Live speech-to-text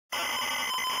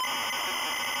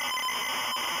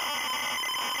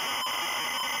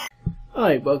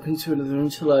Hi, welcome to another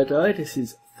Until I Die. This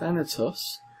is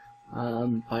Thanatos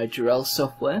by Durell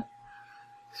Software.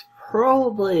 It's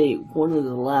probably one of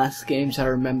the last games I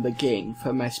remember getting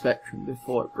for my Spectrum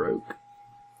before it broke.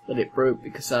 But it broke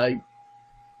because I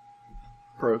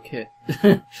broke it.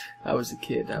 I was a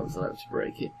kid, I was allowed to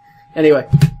break it. Anyway,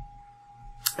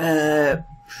 I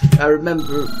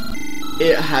remember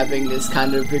it having this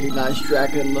kind of really nice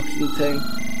dragon looking thing.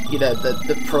 You know,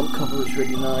 the front cover was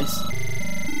really nice.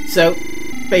 So,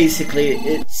 basically,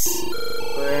 it's...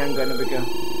 hang on, here we go.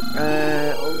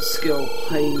 Old skill,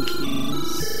 playing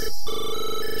keys.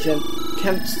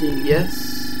 Campstein, yes.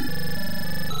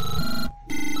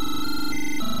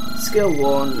 Skill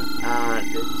 1, and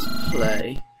it's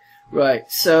play. Right,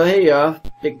 so here you are,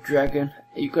 big dragon.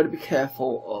 You've got to be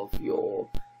careful of your...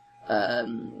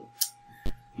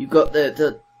 you've got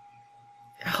the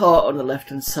heart on the left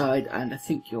hand side, and I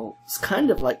think it's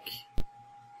kind of like...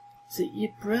 is it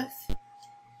your breath?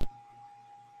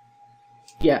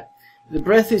 Yeah, the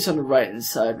breath is on the right hand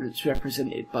side, and it's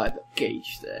represented by the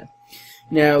gauge there.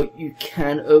 Now, you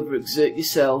can overexert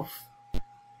yourself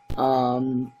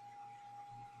and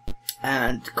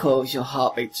cause your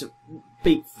heartbeat to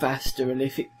beat faster, and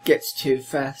if it gets too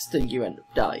fast, then you end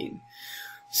up dying.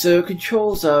 So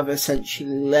controls are essentially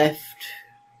left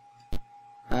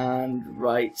and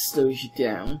right slows you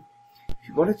down. If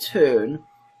you want to turn,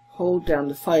 hold down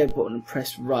the fire button and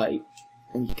press right,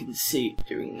 and you can see it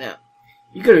doing that.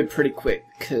 You've got to be pretty quick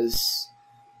because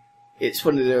it's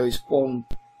one of those one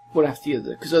after the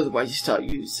other, because otherwise you start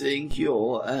using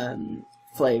your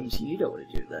flames and you don't want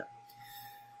to do that.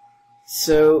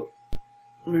 So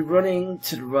we're running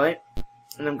to the right,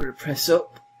 and I'm going to press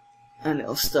up and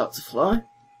it'll start to fly.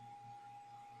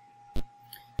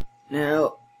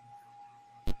 Now,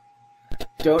 I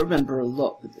don't remember a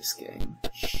lot with this game.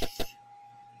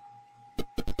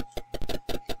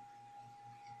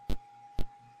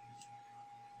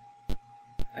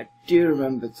 I do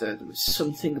remember though there was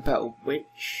something about a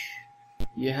witch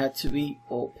you had to eat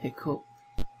or pick up.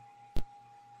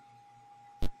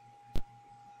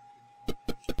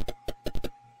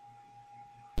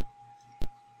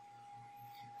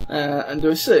 And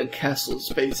there are certain castles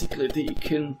basically that you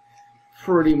can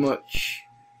pretty much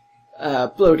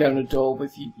blow down a door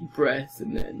with your breath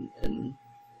and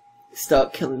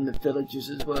start killing the villagers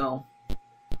as well.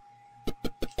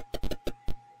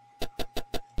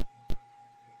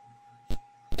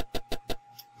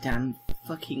 Damn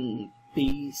fucking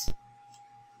bees.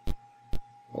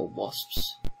 Or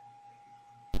wasps.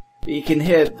 But you can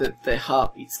hear that their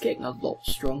heartbeat's getting a lot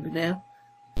stronger now.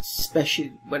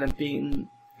 Especially when I'm being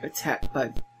attacked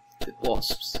by the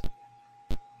wasps.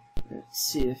 Let's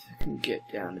see if I can get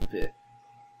down a bit.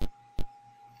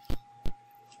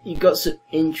 You've got some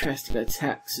interesting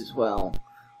attacks as well.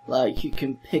 Like you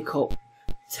can pick up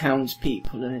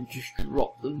townspeople and then just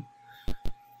drop them.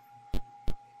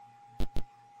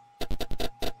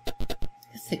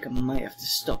 I think I might have to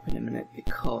stop in a minute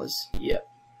because, yep,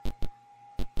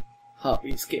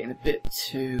 heartbeat's getting a bit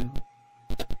too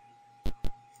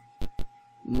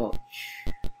much.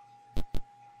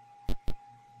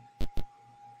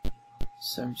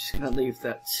 So I'm just going to leave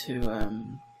that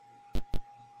to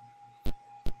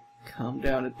calm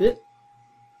down a bit.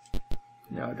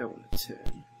 No, I don't want to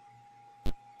turn.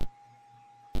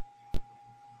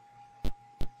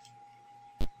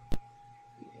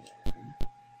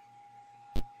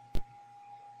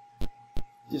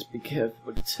 Just be careful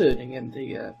with the turning and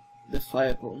the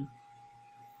fire button.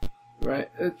 Right,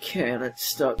 okay, let's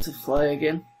start to fly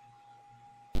again.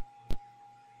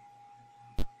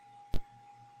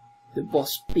 The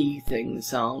wasp bee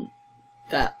things aren't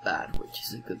that bad, which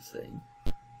is a good thing.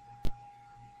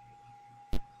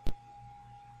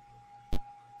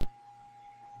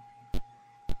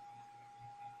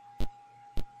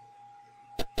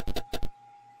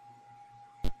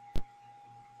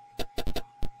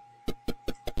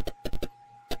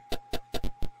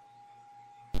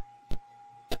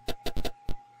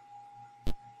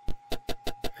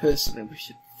 Personally, we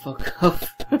should fuck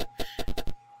off.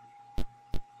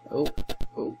 Oh,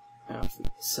 I have to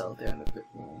settle down a bit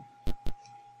more.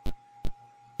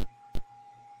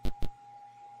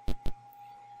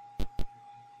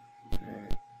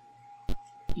 Right.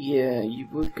 Yeah, you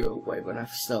would go away when I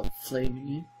start flaming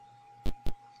you.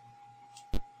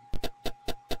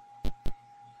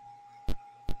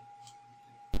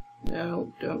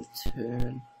 No, don't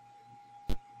turn.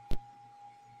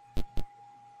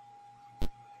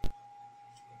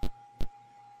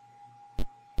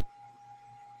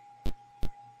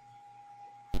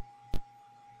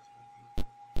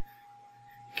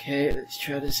 Okay, let's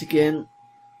try this again.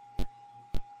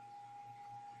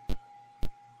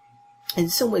 In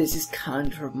some ways this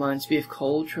kind of reminds me of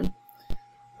Cauldron.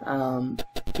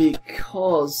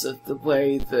 Because of the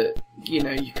way that, you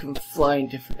know, you can fly in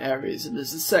different areas, and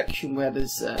there's a section where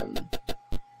there's a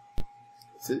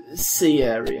sea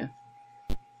area,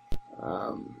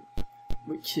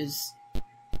 which is,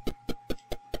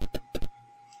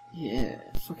 yeah,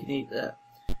 fucking eat that,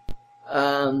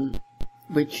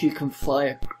 which you can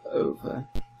fly over.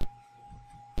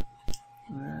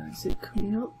 Is it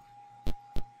coming up?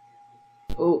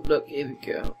 Oh, look, here we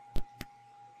go.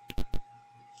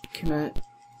 Can I?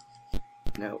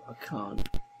 No, I can't.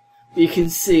 But you can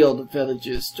see all the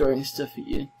villagers throwing stuff at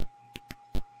you.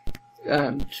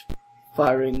 And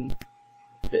firing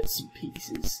bits and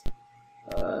pieces.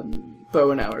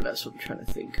 Bow and arrow, that's what I'm trying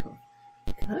to think of.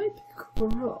 Can I pick up a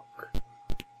rock?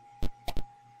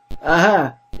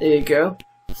 Aha! There you go.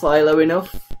 Fly low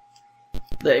enough.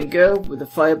 Let him go with the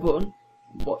fire button.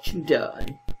 Watch him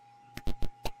die.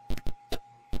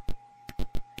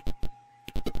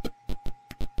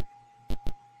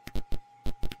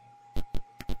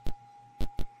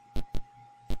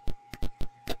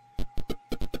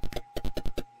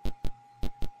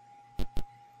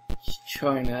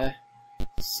 Trying to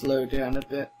slow down a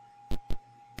bit.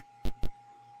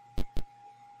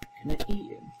 Can I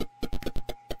eat him?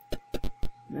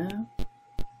 No?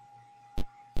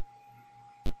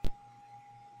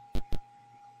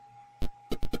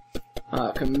 Ah,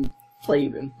 I can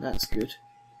flame him, that's good.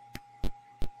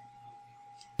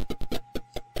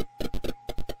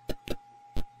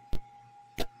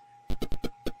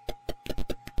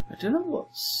 I don't know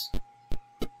what's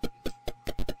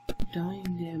dying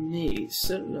near me. It's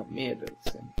certainly not me, I don't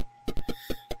think.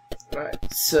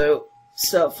 Right, so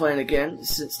start flying again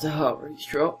since the heart rate's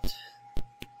dropped.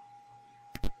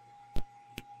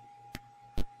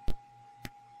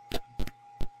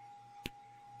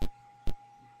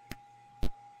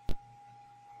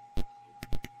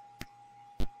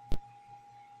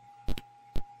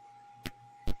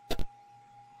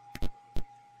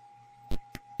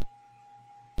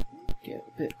 Get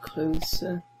a bit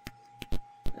closer.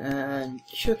 And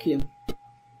chuck him.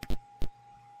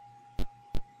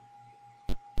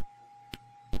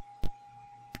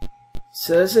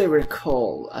 So as I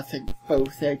recall, I think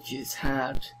both edges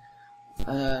had,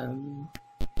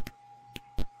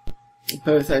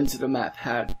 both ends of the map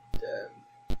had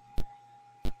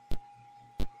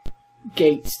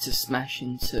gates to smash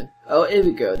into. Oh, here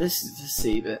we go. This is the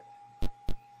sea bit.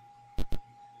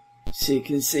 So you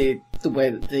can see the way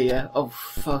that the, oh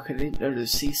fuck, I didn't know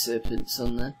there's sea serpents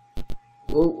on there.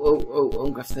 Oh,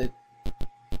 I'm gonna have to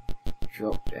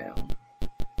drop down.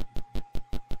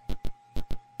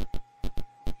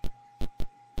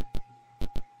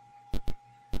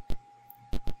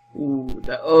 Ooh,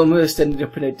 that almost ended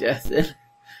up in a death then.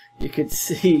 You could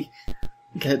see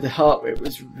the heart rate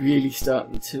was really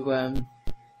starting to, and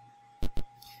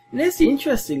that's the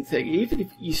interesting thing, even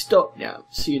if you stop now,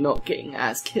 so you're not getting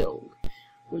as killed,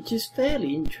 which is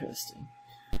fairly interesting.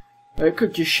 Or it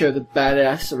could just show the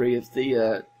badassery of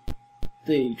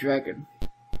the dragon.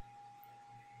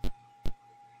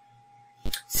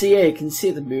 So yeah, you can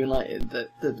see the moonlight in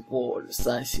the water is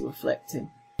nicely reflecting.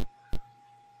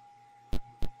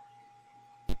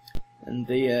 And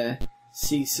the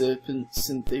sea serpents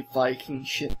and the Viking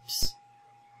ships.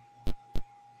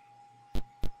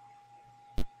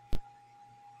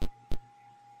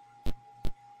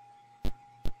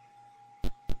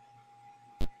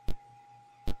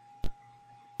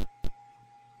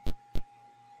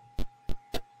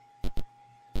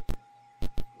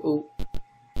 Oh,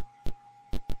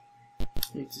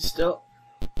 need to stop.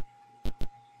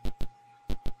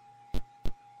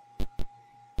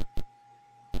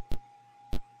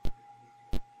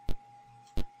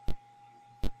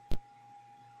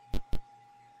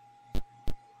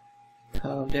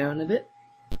 Calm down a bit.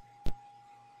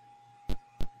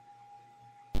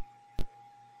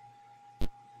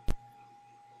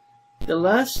 The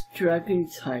last Dragon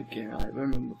type game I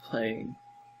remember playing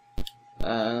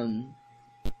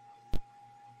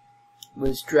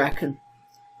was Draken,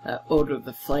 Order of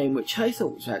the Flame, which I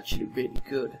thought was actually really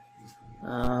good.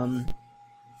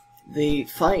 The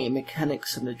fighting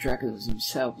mechanics on the dragons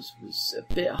themselves was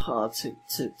a bit hard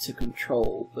to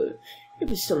control, but it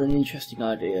was still an interesting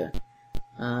idea.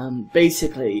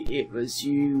 Basically, it was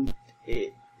you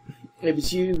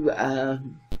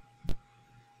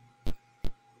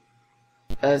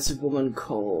as a woman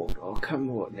called, oh, I can't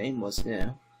remember what her name was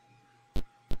now.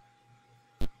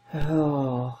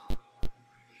 Oh.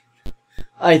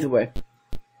 Either way,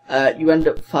 you end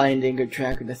up finding a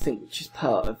dragon, I think, which is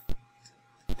part of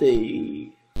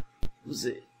the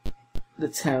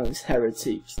town's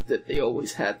heritage, that they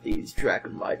always had these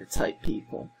dragon rider type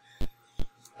people,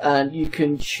 and you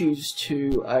can choose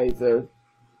to either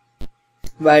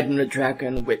ride on a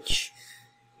dragon, which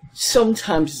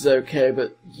sometimes is okay,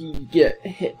 but you get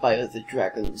hit by other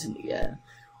dragons in the air,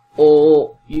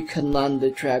 or you can land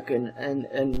the dragon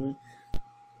and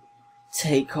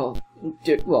take off.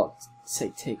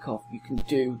 Take off. You can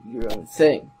do your own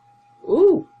thing.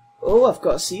 Ooh, I've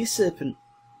got a sea serpent.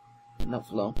 Not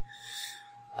for long.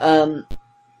 And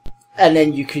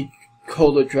then you could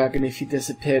call the dragon if he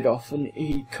disappeared off, and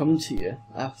he'd come to you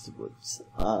afterwards.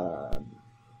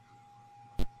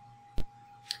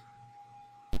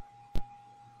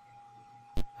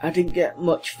 I didn't get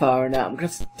much far in that. I'm going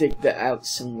to have to dig that out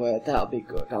somewhere. That'll be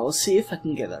good. I'll see if I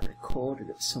can get that recorded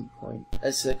at some point.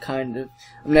 As a kind of...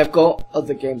 I mean, I've got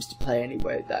other games to play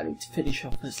anyway that I need to finish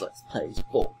off as Let's Plays,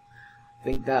 but I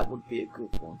think that would be a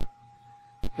good one.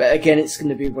 But again, it's going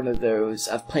to be one of those,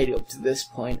 I've played it up to this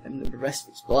point and the rest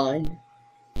of it's blind.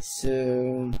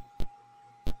 So...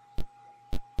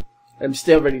 I'm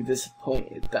still really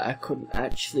disappointed that I couldn't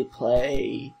actually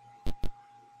play...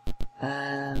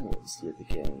 what was the other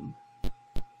game?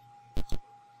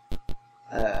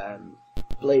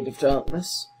 Blade of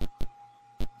Darkness.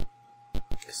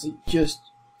 Because it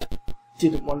just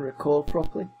didn't want to record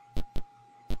properly.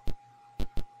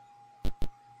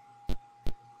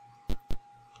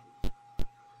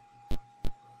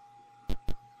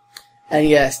 And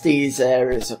yes, these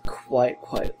areas are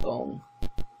quite long.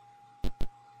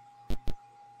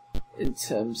 In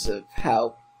terms of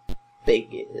how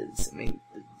big it is. I mean,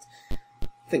 I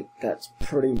think that's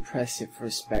pretty impressive for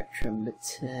a Spectrum,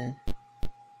 but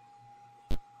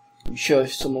I'm sure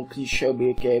if someone can show me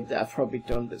a game that I've probably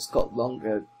done that's got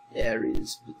longer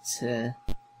areas, but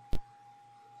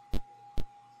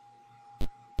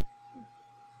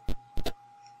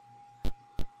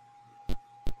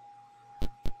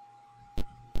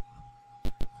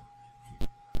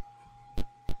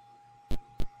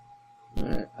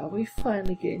are we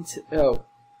finally getting to... Oh,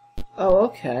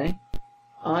 okay.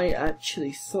 I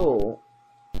actually thought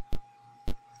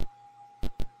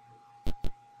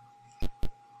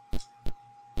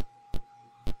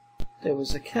there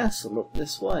was a castle up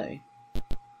this way.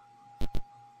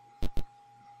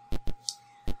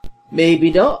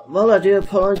 Maybe not. Well, I do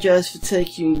apologise for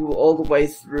taking you all the way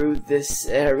through this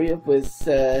area with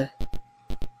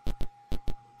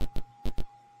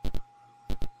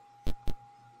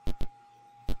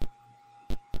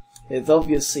there's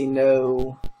obviously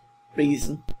no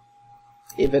reason,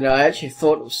 even though I actually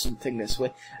thought it was something this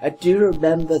way. I do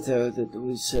remember though that there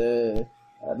was a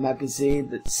magazine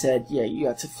that said, yeah, you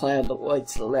had to fly all the way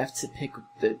to the left to pick up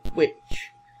the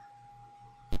witch.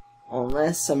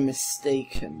 Unless I'm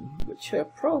mistaken, which I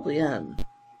probably am.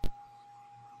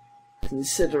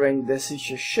 Considering this has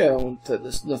just shown that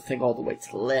there's nothing all the way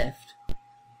to the left.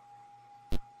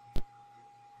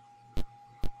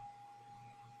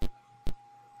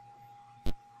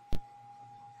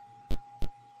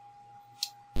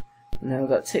 Now I've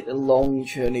got to take the long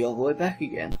journey all the way back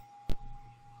again.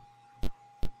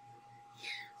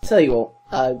 Tell you what,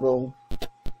 I will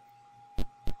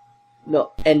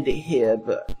not end it here,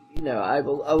 but you know, I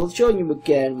will join you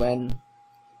again when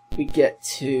we get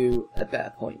to a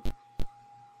better point.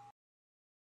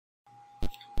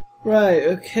 Right,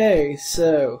 okay,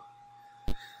 so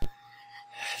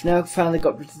now I've finally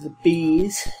got rid of the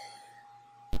bees.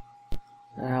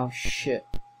 Oh shit.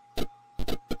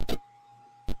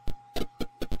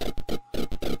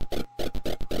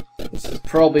 This is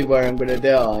probably where I'm gonna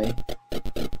die,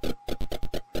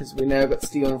 because we now got to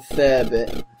the unfair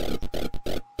bit.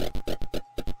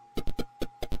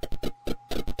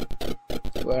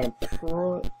 Where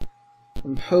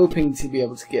I'm hoping to be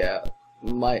able to get out.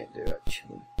 Might do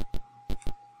actually.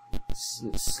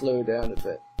 Let's slow down a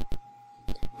bit.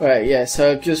 Right, yeah.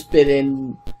 So I've just been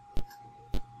in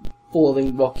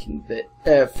falling rock bits.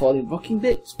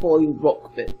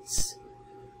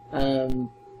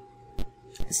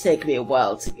 It's taken me a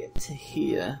while to get to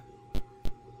here.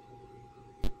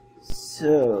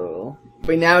 So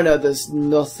we now know there's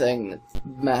nothing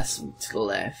massive to the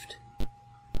left.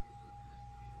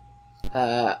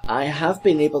 I have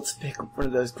been able to pick up one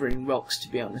of those green rocks, to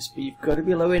be honest, but you've got to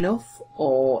be low enough,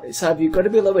 or it's either you've got to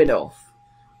be low enough,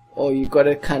 or you've got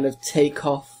to kind of take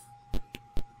off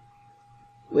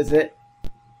with it,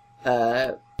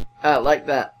 like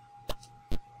that.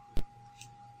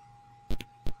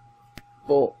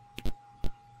 But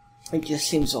it just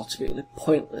seems ultimately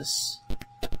pointless.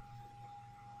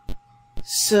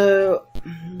 So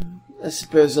I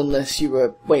suppose unless you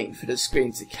were waiting for the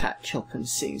screen to catch up and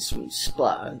seeing some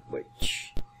splatter,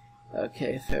 which,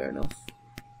 okay, fair enough.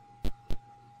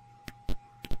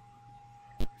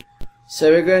 So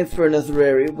we're going through another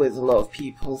area with a lot of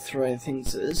people throwing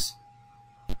things at us.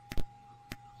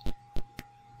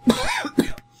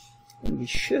 And we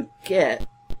should get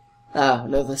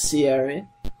another sea area.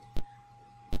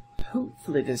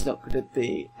 Hopefully there's not going to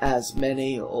be as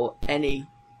many or any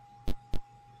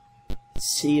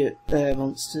sea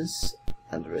monsters,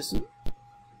 and there isn't.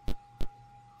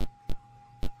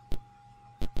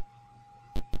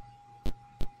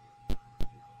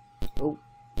 Oh,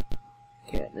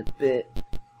 getting a bit.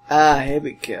 Here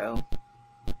we go.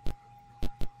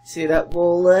 See that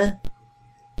wall there?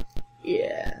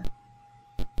 Yeah.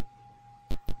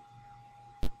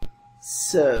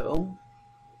 So,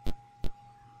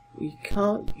 we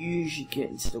can't usually get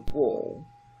into the wall,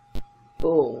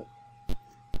 but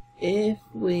if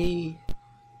we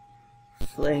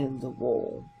flame the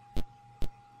wall,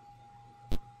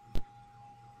 you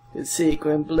can see it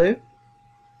going blue.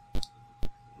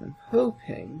 I'm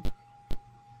hoping.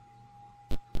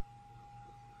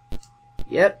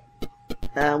 Yep,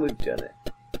 and we've done it.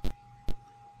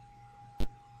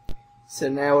 So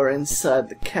now we're inside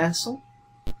the castle.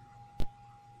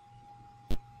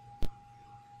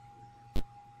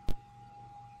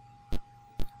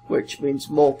 Which means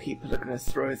more people are going to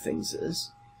throw things at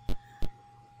us.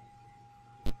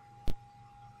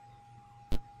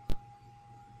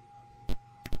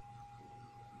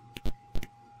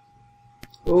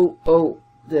 Oh,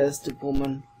 there's the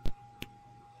woman.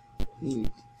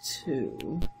 Need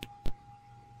to.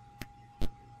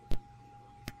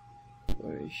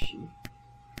 Where is she?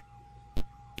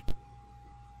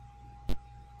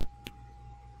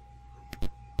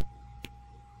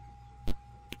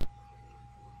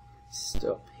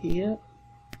 Stop here.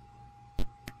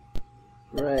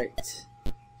 Right.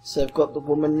 So I've got the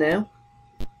woman now.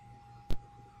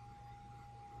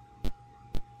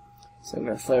 So I'm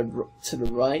going to fly to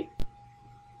the right.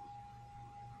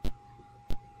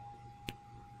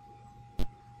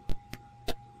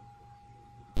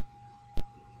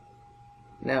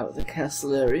 Now at the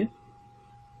castle area.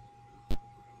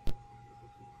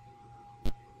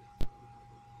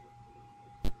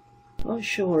 Not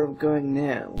sure where I'm going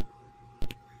now.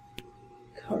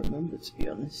 Can't remember, to be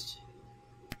honest.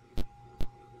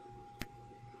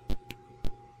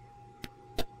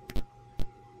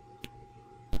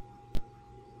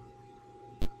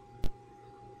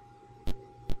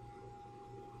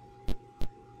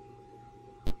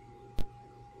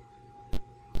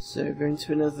 So going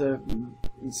to another,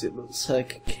 it looks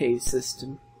like a cave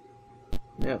system.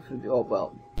 Now, oh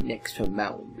well, next to a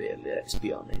mountain really, let's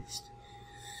be honest.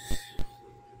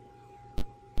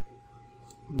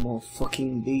 More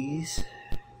fucking bees.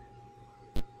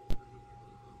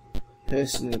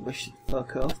 Personally wish it'd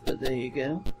fuck off, but there you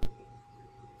go.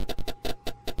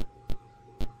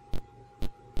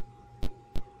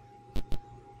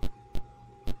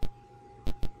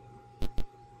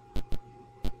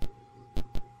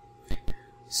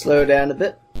 Slow down a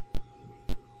bit.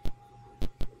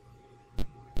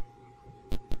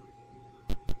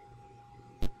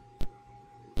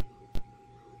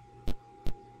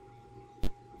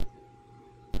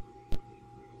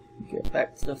 Get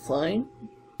back to the flying.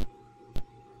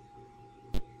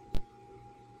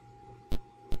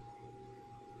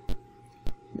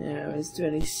 Now, is there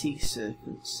any sea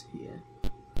serpents here?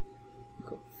 I've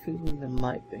got a feeling there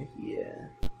might be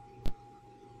here.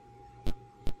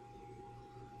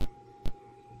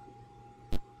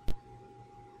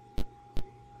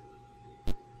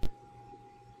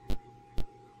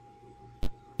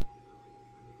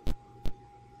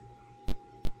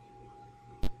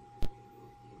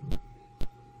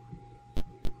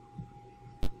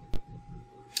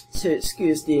 So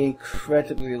excuse the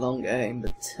incredibly long aim,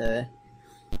 but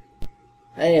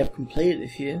I have completed a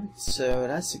few, so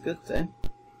that's a good thing.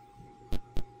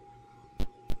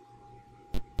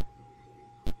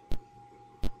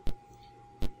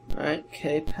 Right,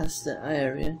 okay, past that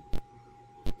area.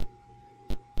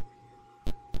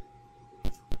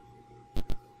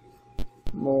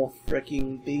 More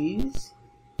freaking bees,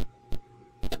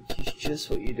 which is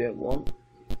just what you don't want.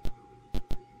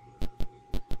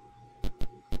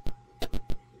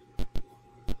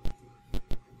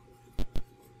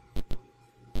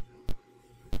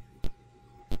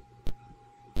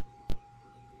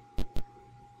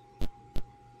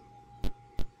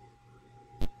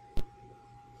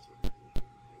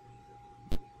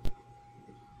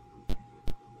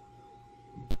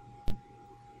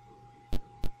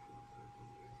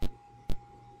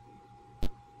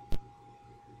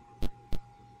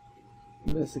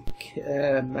 There's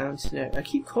a mountain area. I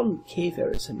keep calling it cave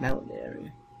area, it's a mountain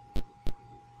area.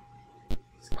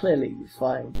 It's clearly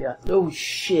fine. Yeah. Oh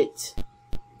shit!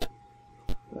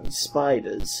 And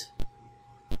spiders.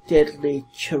 Deadly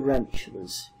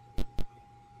tarantulas.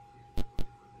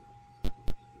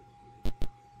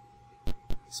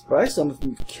 Surprised some of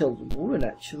them killed a woman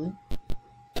actually.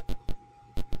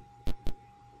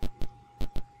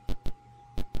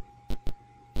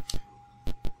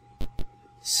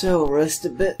 So rest a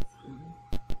bit.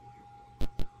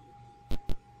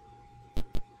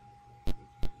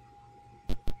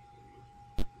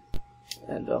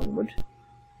 And onward.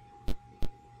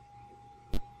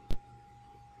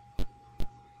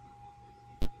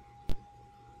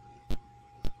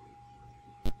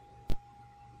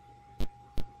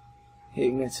 Here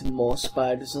you can get some more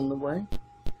spiders on the way.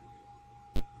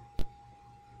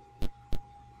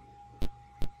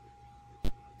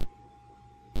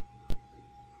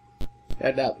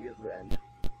 Head out the other end.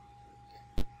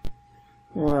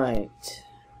 Right.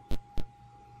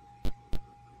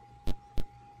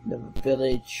 Another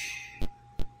village.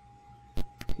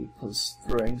 People's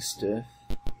throwing stuff.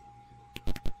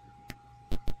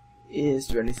 Is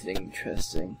there anything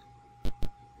interesting?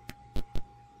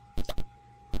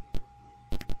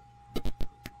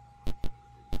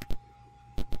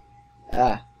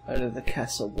 Ah, another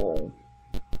castle wall.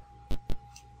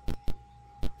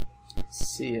 Let's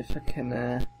see if I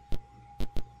can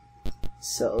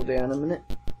settle down a minute.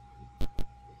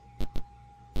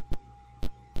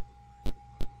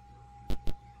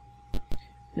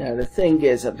 Now the thing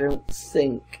is, I don't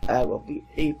think I will be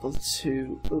able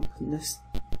to open this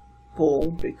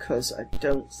ball because I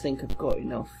don't think I've got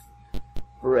enough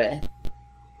breath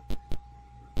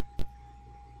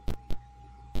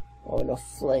or enough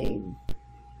flame.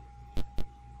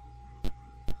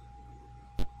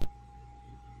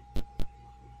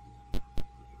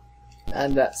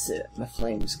 And that's it, my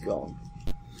flame's gone.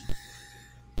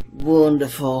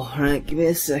 Wonderful. Right, give me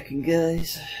a second,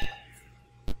 guys.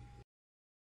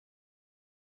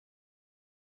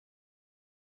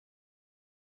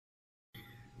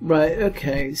 Right,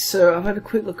 okay, so I've had a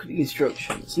quick look at the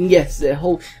instructions. And yes, I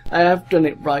have done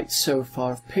it right so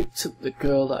far. I've picked up the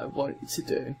girl that I wanted to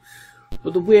do.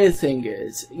 But the weird thing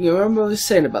is, you remember I was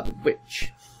saying about the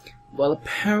witch? Well,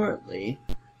 apparently,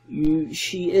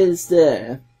 she is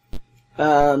there.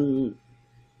 But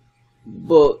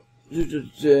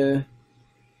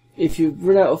if you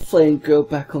run out of flame, go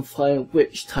back on flying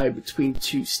witch tied between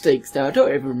two stakes. Now I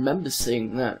don't even remember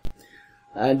seeing that.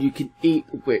 And you can eat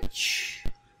the witch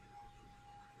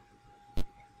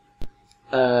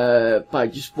by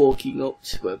just walking up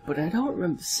to her, but I don't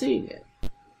remember seeing it.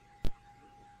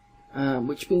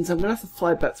 Which means I'm gonna have to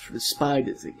fly back through the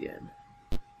spiders again.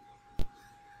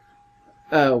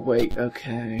 Oh wait,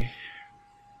 okay.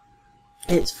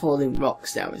 It's falling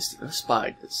rocks down instead of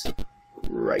spiders.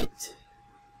 Great.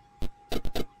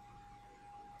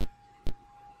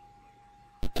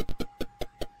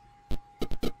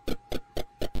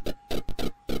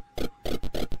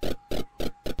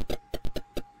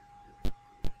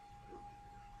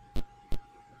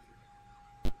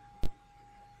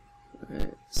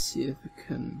 Let's see if I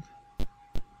can...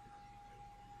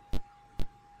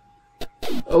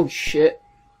 Oh shit!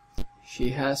 She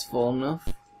has fallen off.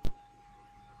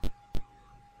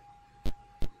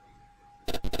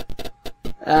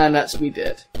 And that's me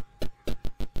dead.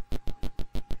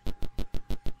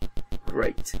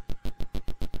 Great.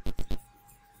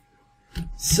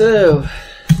 So,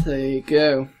 there you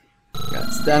go.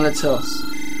 That's Thanatos.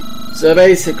 So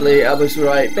basically, I was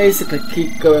right. Basically,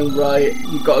 keep going right.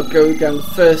 You've got to go down the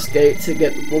first gate to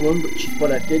get the woman, which is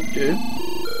what I did do.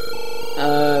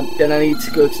 Then I need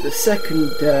to go to the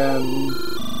second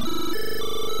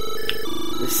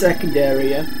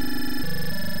area.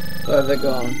 Where have they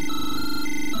gone?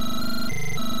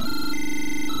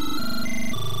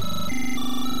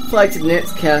 Fly to the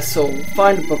next castle,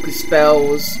 find a book of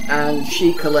spells, and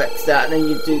she collects that, and then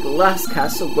you do the last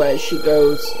castle where she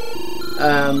goes,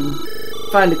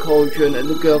 find a cauldron, and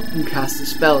the girl can cast a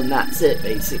spell, and that's it,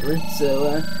 basically.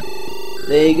 So,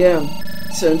 there you go.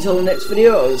 So until the next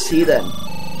video, I'll see you then.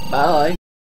 Bye.